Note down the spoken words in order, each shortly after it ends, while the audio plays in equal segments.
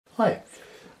Hi,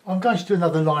 I'm going to do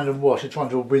another line and wash. I'm trying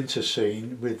to do a winter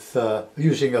scene with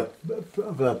using a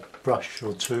brush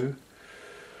or two.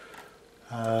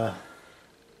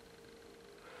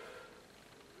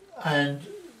 And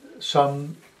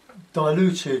some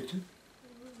diluted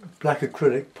black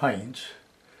acrylic paint.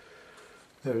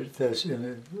 There's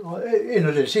in a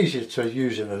lid. It's easier to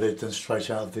use in a lid than straight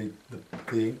out of the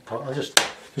ink pot. I just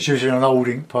using an old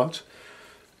ink pot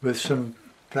with some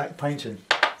black painting,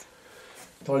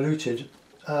 diluted.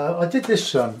 I did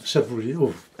this a couple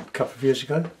of years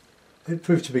ago. It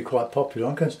proved to be quite popular.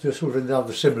 I'm going to do sort of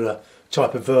another similar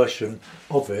type of version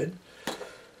of it.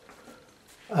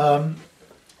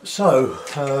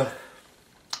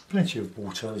 Plenty of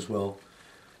water as well,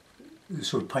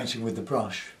 sort of painting with the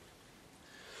brush.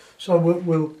 So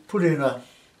we'll put in a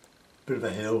bit of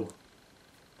a hill.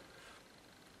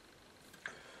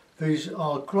 These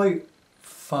are great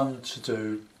fun to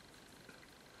do.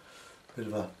 Bit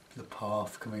of the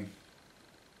path coming.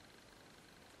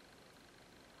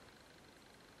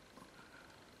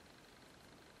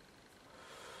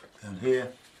 Down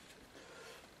here.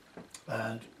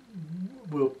 And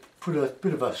we'll put a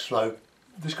bit of a slope.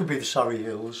 This could be the Surrey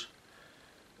Hills.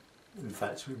 In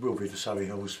fact, it will be the Surrey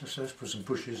Hills. So let's put some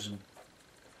bushes and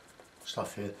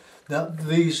stuff here. Now,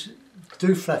 these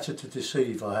do flatter to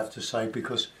deceive, I have to say,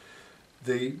 because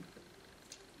the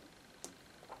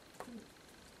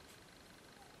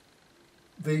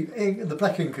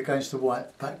black ink against the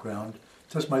white background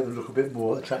does make them look a bit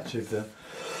more attractive than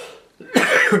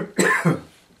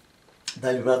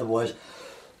they would otherwise.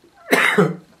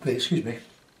 Excuse me.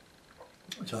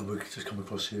 So we'll just come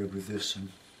across here with this and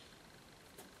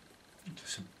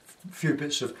just a few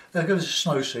bits of. There goes a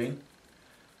snow scene.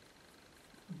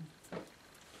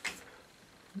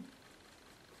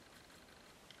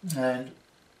 And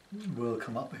we'll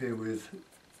come up here with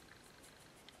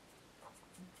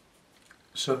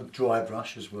some dry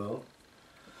brush as well.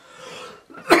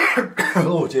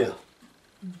 Oh dear,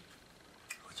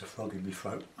 there's a frog in my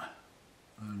throat.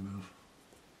 And we'll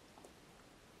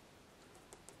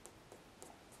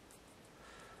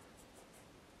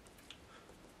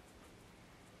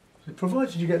so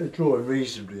provided you get the drawing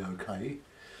reasonably okay,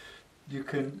 you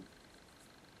can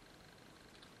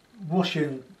wash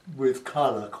in with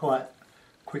colour quite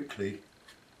quickly.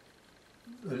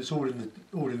 And it's all in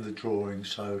the drawing,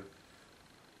 so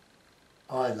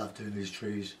I love doing these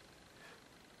trees.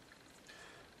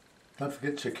 Don't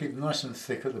forget to keep them nice and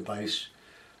thick at the base,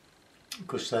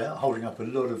 because they're holding up a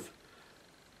lot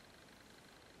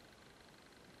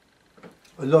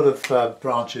of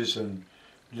branches and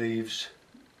leaves.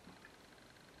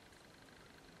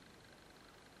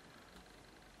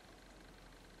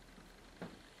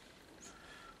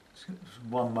 There's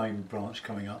one main branch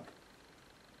coming up,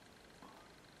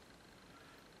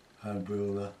 and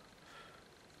we'll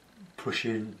push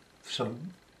in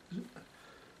some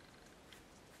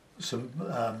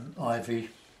ivy.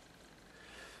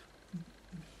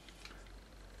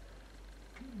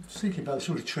 Thinking about the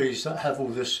sort of trees that have all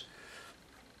this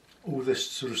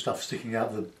sort of stuff sticking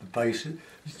out the base. You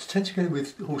tend to get it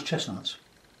with horse chestnuts,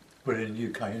 well, in the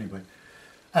UK anyway,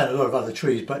 and a lot of other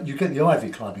trees. But you get the ivy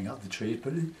climbing up the trees.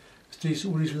 But it's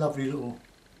all these lovely little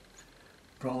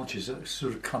branches that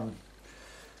sort of come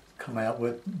out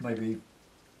where maybe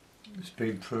it's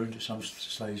been pruned at some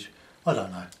stage. I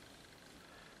don't know.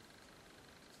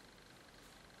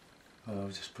 I'll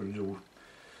just put a little.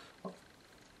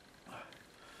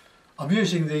 I'm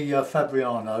using the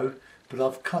Fabriano, but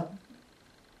I've cut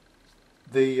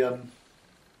the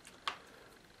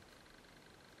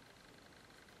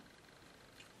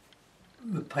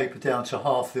paper down to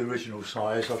half the original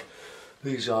size.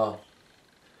 These are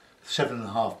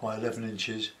 7.5 by 11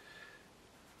 inches,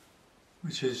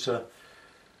 which is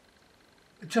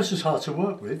just as hard to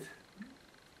work with,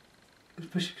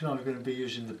 especially because I'm going to be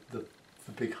using the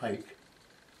big hake.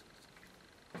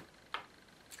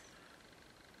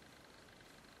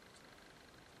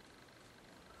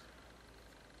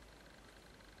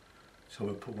 So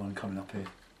we'll put one coming up here,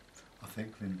 I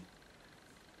think. Then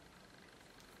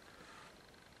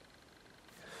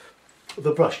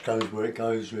the brush goes where it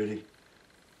goes, really.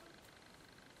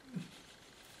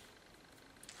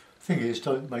 Thing is,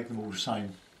 don't make them all the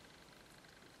same.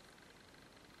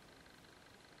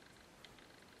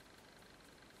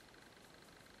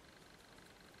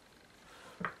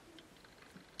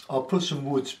 I'll put some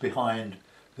woods behind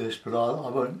this, but I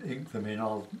won't ink them in.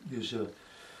 I'll use a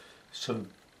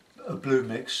blue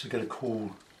mix to get a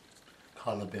cool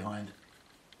colour behind.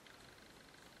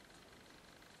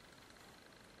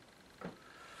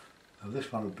 So this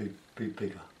one will be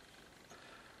bigger.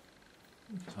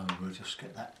 So we'll just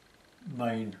get that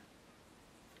main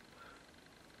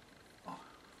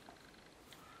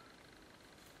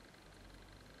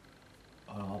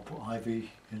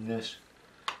ivy in this.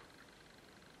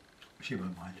 She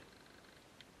won't mind.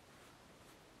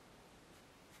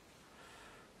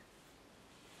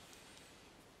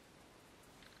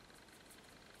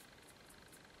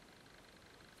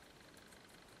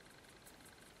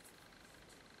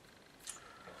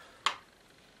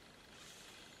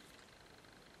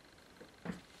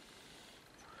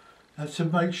 And to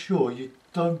make sure you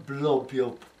don't blob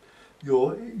your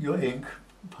ink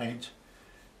paint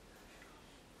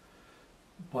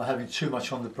by having too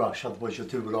much on the brush, otherwise you'll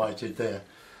do what I did there.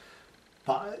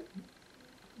 But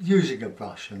using a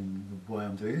brush and the way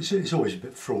I'm doing it, it's always a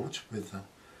bit fraught with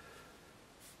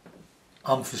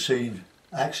unforeseen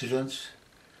accidents,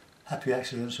 happy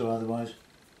accidents or otherwise.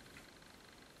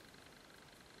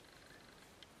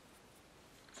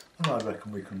 And I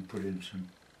reckon we can put in some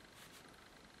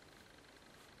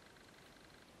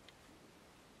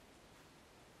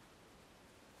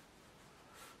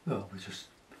well, we just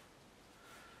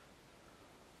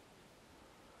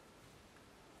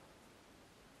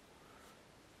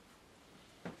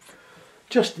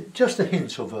a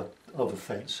hint of a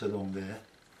fence along there.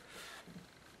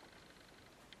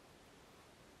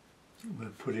 We'll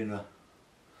put in a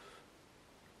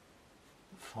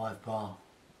 5-bar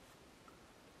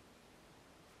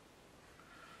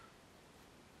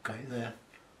gate there.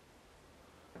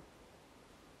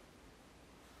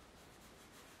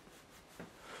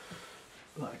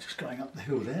 Right, just going up the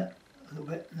hill there a little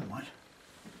bit, never mind,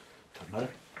 don't matter.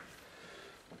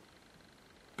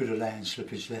 Bit of land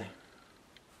slippage there.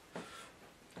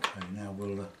 Okay, now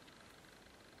we'll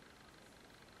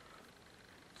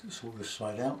sort this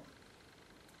side out.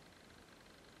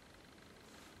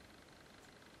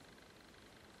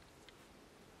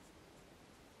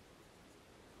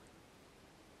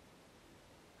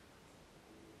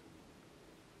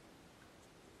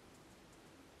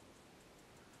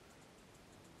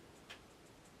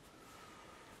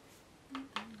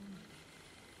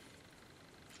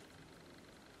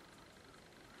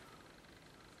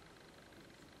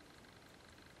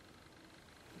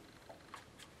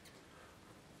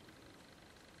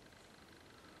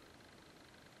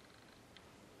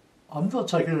 I'm not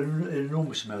taking an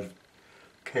enormous amount of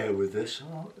care with this.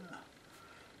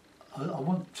 I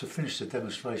want to finish the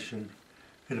demonstration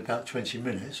in about 20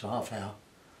 minutes or half hour.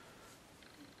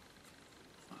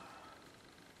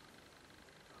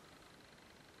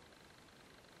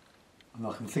 And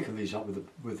I can thicken these up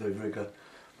with the rigger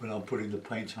when I'm putting the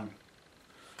paint on.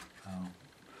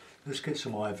 Let's get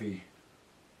some ivy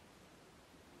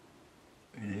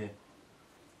in here.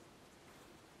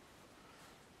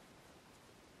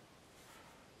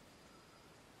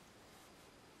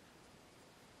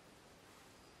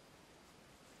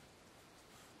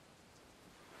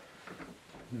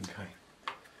 Okay.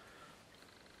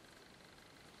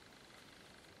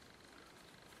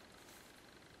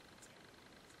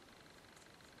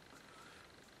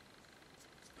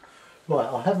 Right,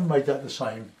 I haven't made that the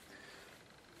same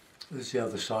as the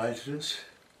other side. It's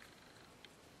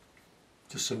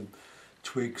just some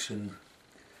twigs and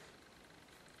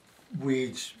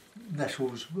weeds,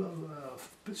 nettles,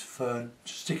 bits of fern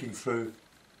sticking through.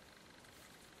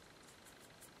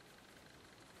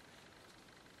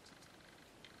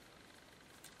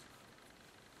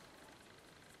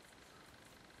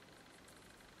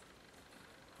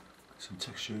 Some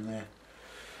texture in there.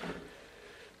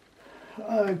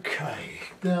 Okay,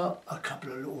 now a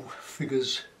couple of little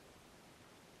figures.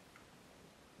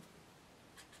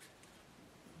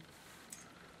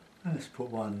 Let's put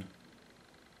one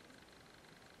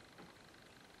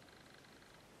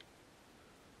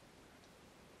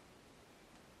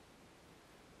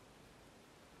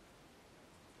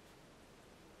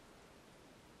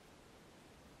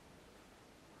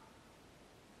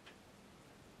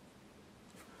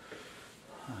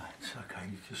okay,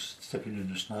 just stepping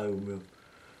in the snow.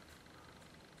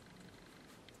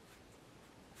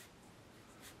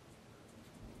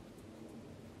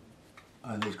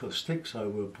 And he's got sticks, so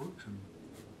we'll put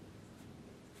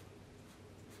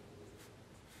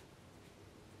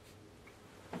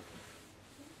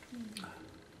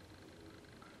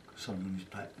something on his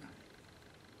back.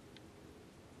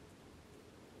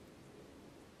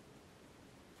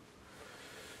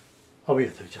 Oh yeah,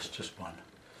 just one.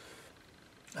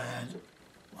 And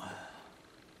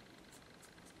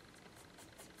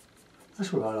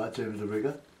that's what I like doing with the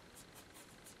rigger.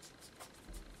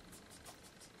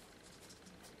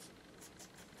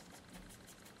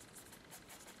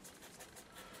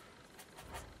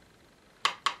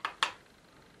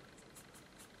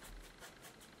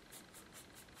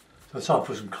 So I try to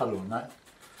put some colour on that.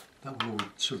 That will all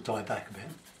sort of die back a bit.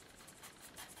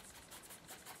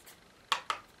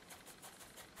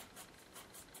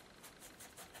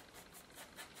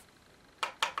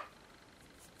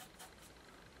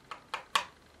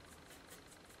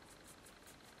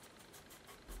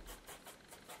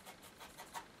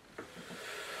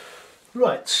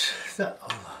 Right,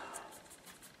 that'll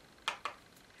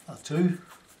do.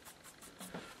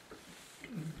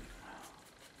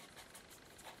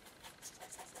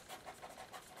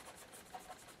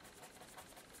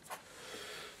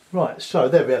 Right, so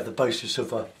there we have the basis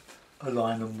of a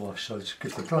line and wash. So let's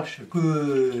give the brush a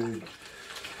good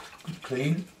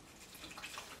clean.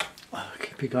 I'll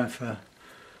keep it going for a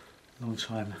long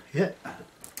time. Yeah.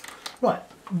 Right,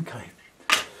 okay.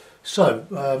 So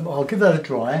I'll give that a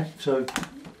dry. So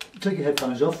take your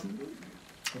headphones off.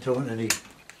 I don't want any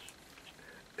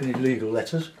legal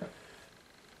letters.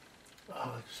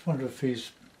 I just wonder if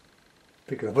he's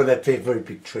big enough. Well, they're very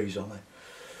big trees, aren't they?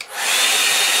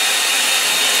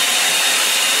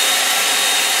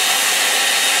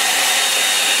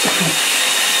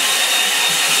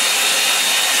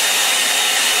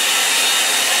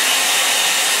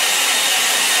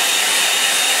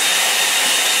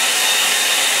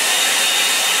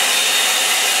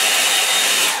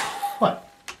 Right.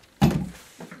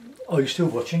 Are you still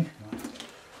watching?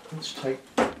 Let's take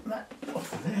that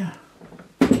off of there.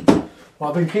 Well,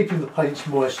 I've been keeping the paints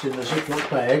moist in the Ziploc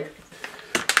bag.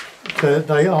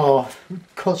 They are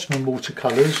Cotsman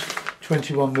watercolours,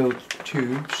 21mm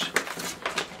tubes.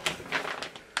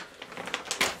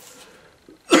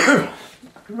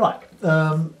 Right,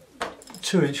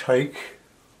 2-inch hake.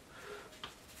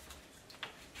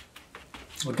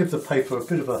 I'll give the paper a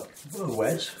bit of a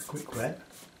wet, a quick wet.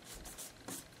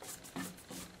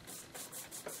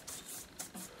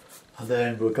 And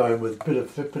then we're going with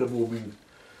a bit of warming.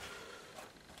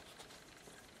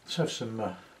 Let's have some.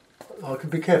 I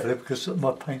can be careful because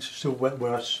my paints are still wet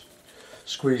where I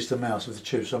squeeze them out of the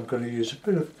tube, so I'm going to use a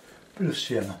bit of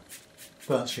sienna,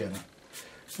 burnt sienna,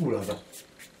 all over.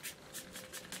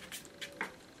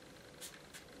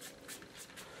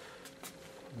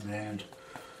 And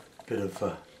a bit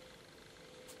of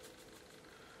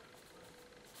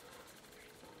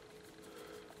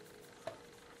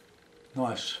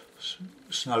nice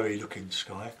snowy looking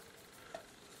sky.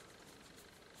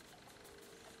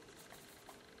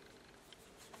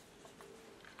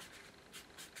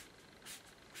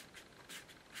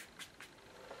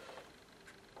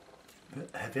 A bit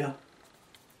heavier.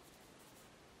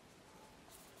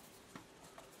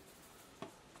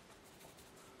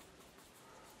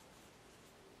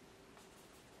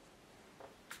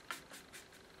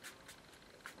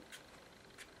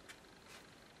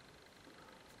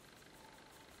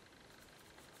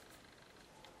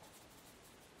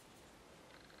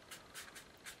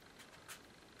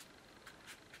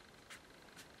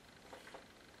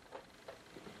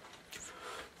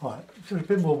 Right, so a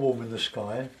bit more warm in the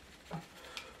sky. A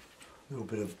little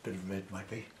bit of red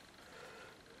maybe.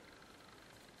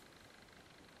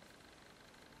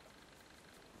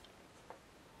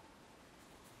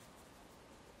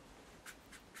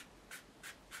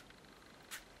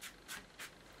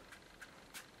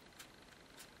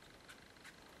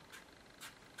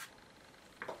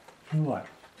 Right,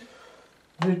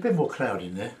 there's a bit more cloud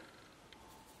in there.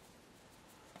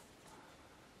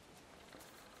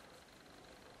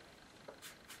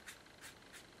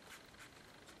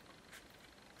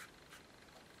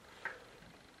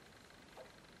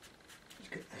 Let's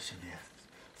get this in here.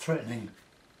 Threatening.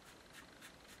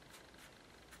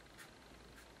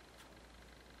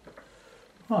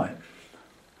 Right.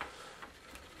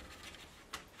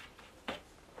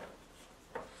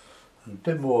 And a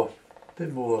bit more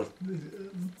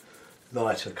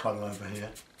lighter colour over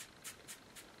here.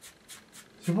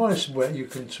 So while it's wet, you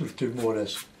can sort of do more or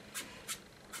less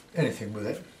anything with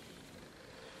it.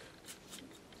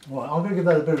 Right, I'm going to give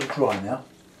that a bit of a dry now.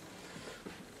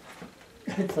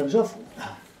 Headphones off.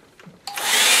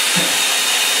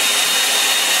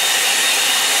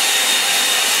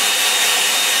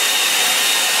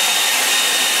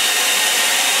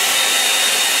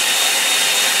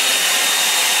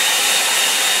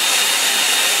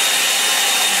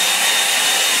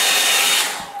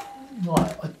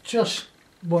 Right, I just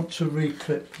want to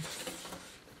reclip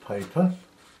the paper.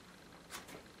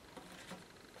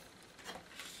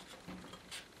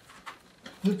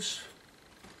 Oops.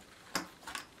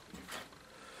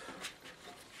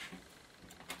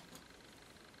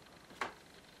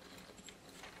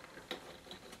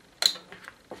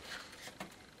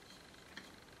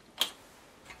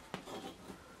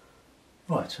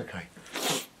 Right, okay.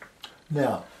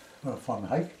 Now, I'm going to find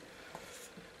my hake.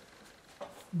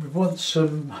 We want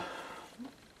some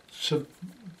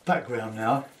background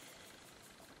now.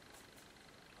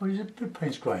 Oh, there's a bit of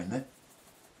Payne's grey in there.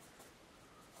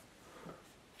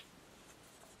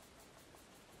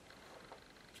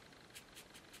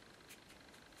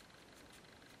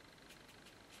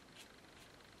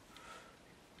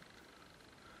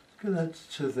 get that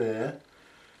to there.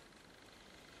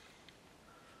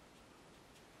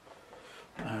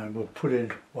 And we'll put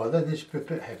in, well that needs to be a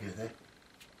bit heavier there.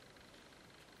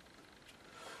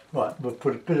 Right, we'll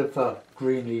put a bit of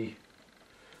greeny,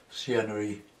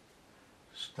 sienna-y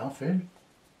stuff in.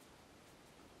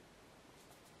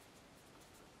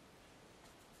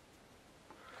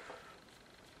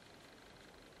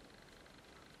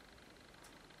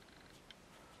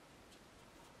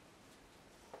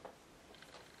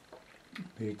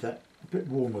 Need that a bit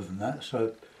warmer than that,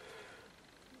 so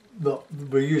look,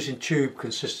 we're using tube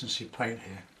consistency paint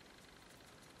here.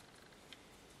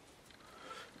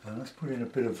 And let's put in a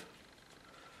bit of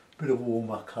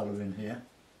warmer colour in here.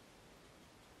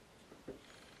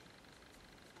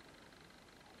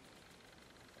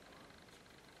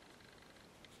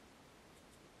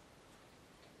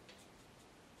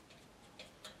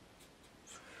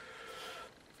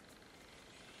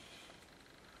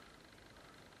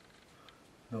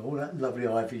 Now all that lovely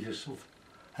ivy just sort of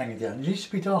hanging down. It needs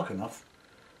to be dark enough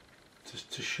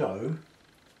to show.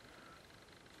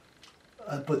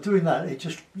 By doing that,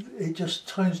 it just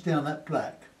tones down that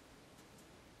black.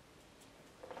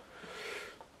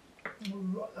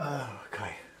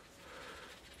 Okay.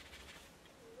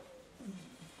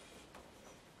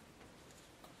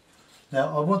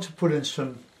 Now I want to put in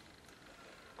some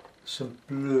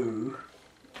blue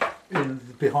in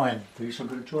behind these. I'm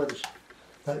going to try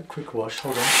that quick wash.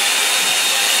 Hold on.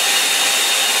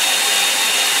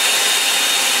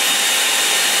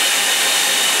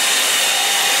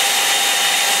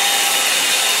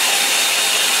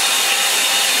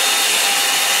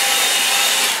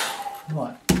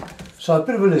 Right, so a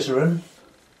bit of alizarin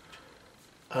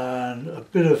and a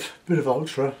bit of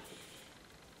Ultra.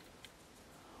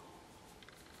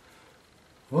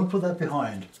 I want to put that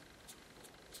behind,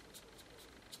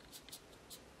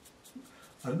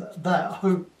 and that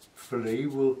hopefully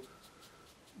will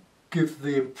give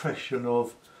the impression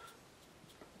of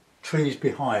trees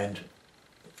behind.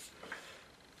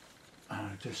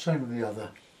 The same with the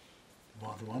other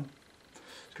one.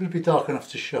 It's going to be dark enough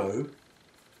to show.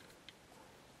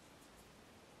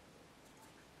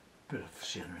 Bit of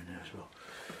sienna in there as well.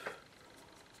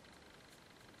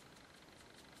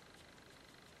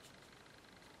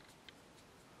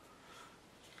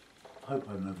 I hope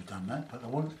I've never done that, but I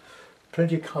want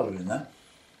plenty of colour in that.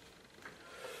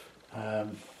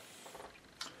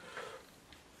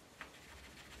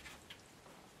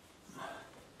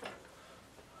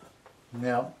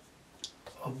 Now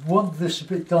I want this a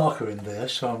bit darker in there,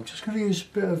 so I'm just going to use a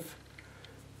bit of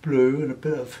blue and a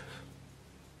bit of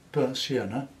burnt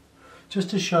sienna,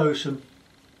 just to show some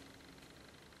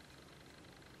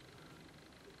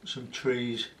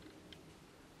trees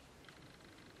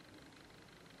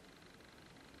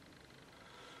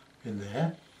in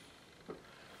there. A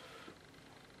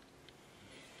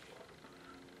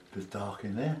bit dark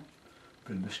in there, a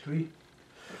bit of mystery.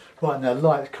 Right, now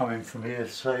light's coming from here to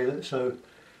say that, so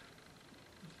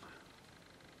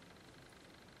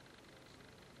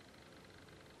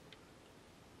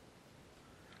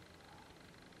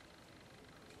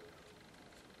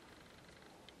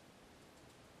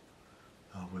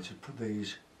to put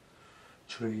these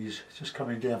trees just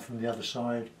coming down from the other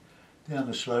side, down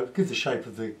the slope, give the shape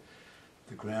of the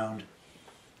ground.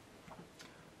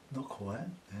 Not quite,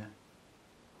 yeah.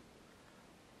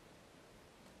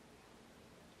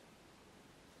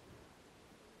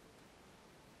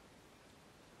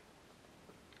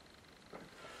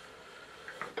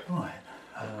 Right,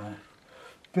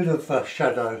 bit of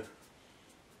shadow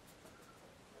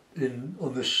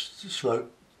on this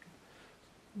slope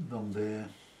along there,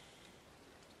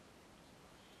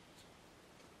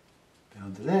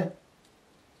 down to there.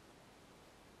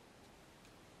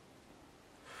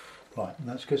 Right, and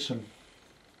let's get some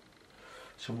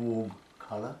warm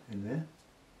colour in there,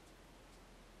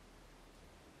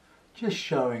 just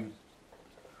showing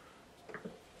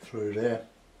through there.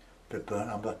 Bit of burnt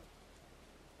umber.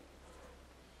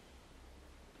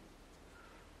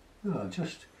 Oh,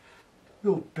 just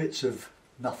little bits of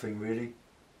nothing really.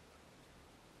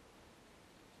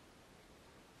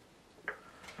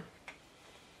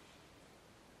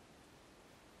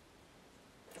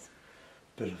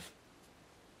 Bit of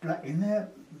black in there.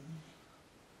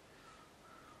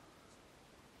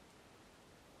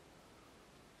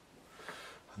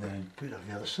 And then a bit on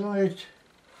the other side.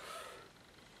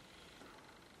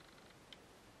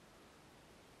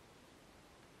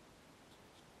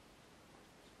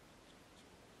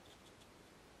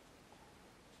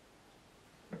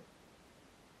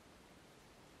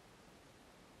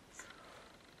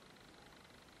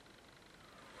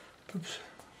 Oops.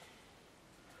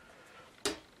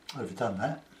 Overdone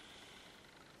that.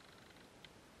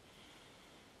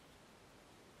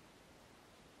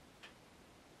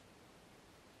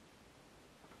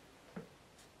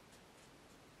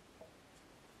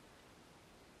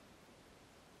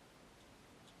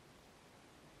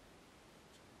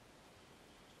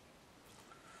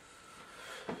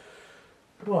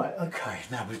 Right, okay,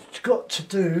 now we've got to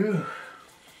do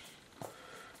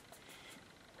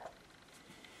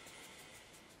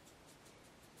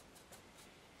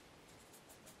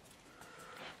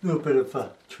a little bit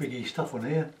of twiggy stuff on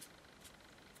here.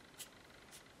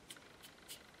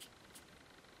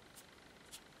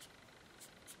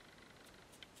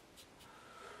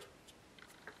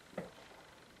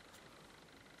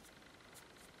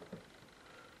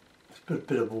 Let's put a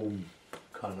bit of warm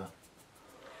colour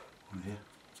on here.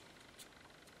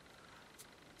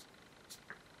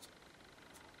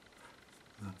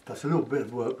 That's a little bit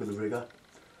of work with the rigger.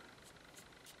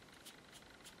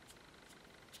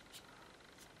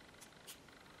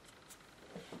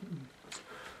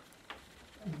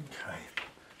 Okay,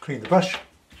 clean the brush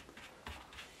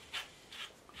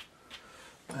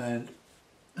and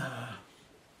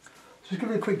just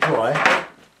give it a quick dry.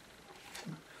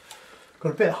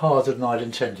 Got a bit harder than I'd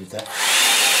intended there.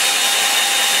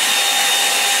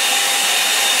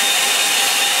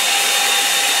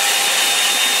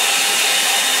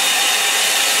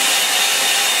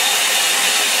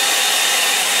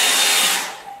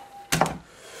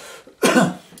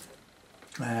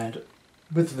 And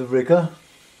with the rigger, a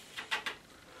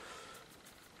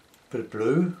bit of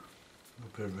blue,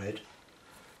 a bit of red,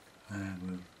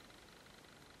 and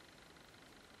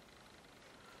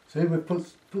so we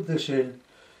put this in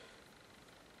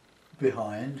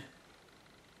behind,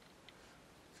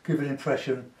 give an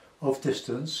impression of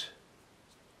distance.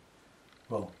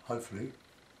 Well, hopefully,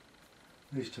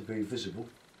 needs to be visible.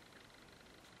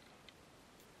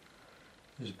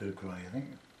 There's a bit of grey, I think.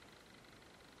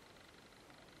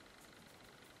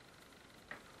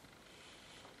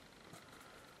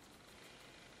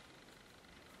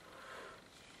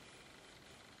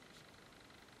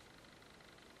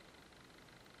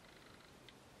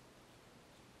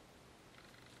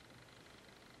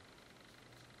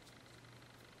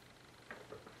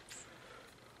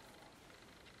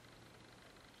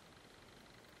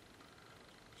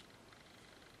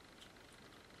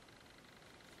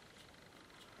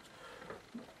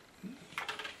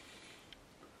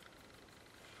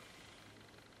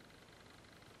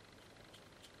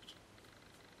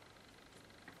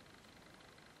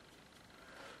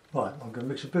 Right, I'm going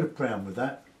to mix a bit of brown with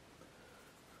that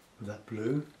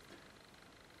blue,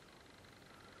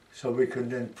 so we can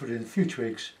then put in a few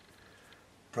twigs,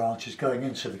 branches going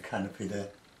into the canopy there.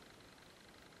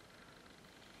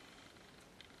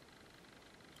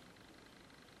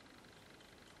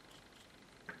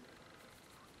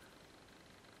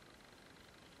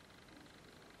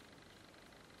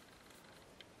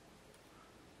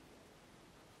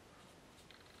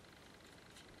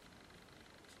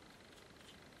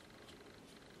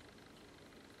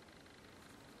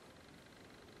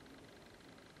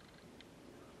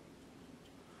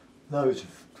 Loads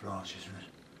of branches in it.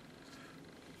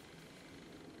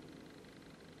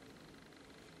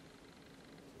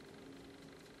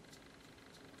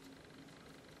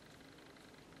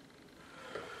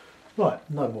 Right,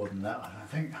 no more than that I don't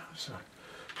think. So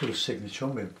put a signature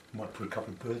on, we might put a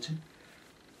couple of birds in.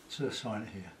 So sign it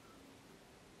here.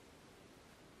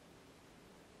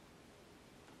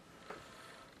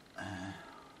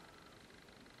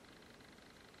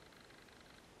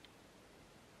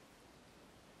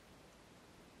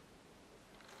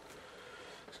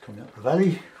 Coming up the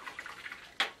valley.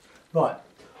 Right,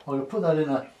 I'm going to put that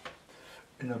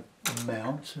in a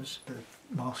mount. There's a bit of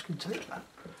masking tape.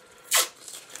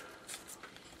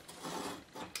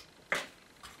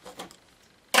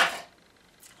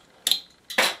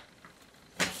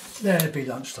 Then it'll be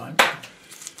lunchtime.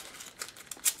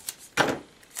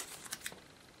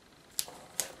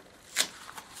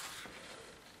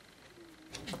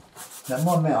 Now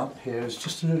my mount here is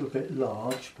just a little bit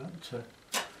large, but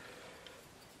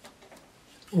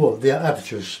well, the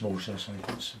aperture is small, so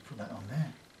let's put that on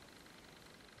there.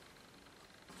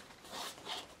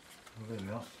 Well, there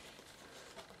we are.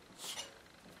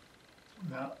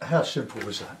 Now, how simple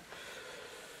was that?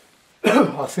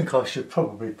 I think I should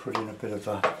probably put in a bit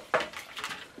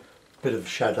of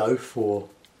shadow for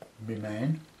me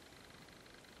man.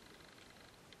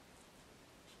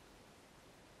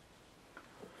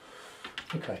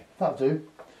 Okay, that'll do.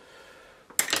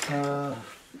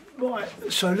 Right,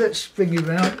 so let's bring you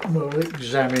round and we'll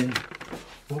examine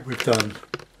what we've done.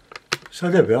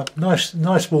 So there we are,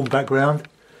 nice warm background.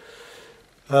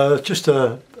 Just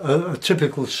a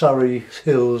typical Surrey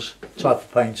Hills type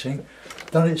of painting.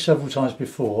 Done it several times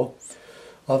before.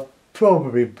 I've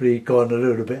probably gone a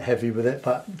little bit heavy with it,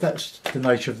 but that's the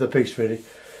nature of the piece really.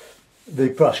 The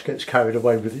brush gets carried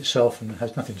away with itself and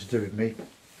has nothing to do with me.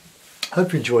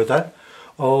 Hope you enjoyed that.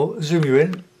 I'll zoom you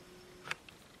in.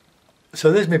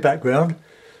 So there's my background,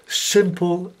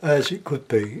 simple as it could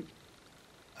be.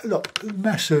 Look,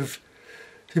 massive.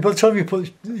 See, by the time you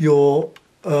put your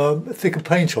thicker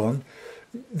paint on,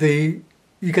 you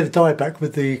get a dye back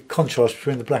with the contrast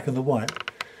between the black and the white.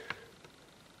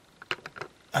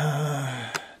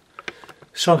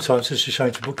 Sometimes it's a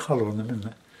shame to put colour on them, isn't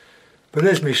it? But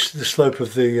there's the slope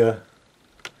of the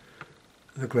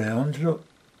ground. Look,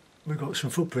 we've got some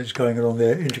footprints going along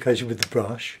there, indicated with the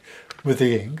brush, with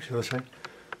the ink, shall I say.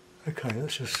 Okay,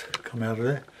 let's just come out of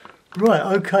there. Right,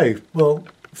 okay, well,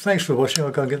 thanks for watching.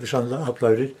 I'll go and get this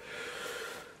uploaded.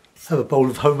 Have a bowl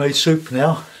of homemade soup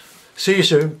now. See you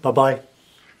soon. Bye-bye.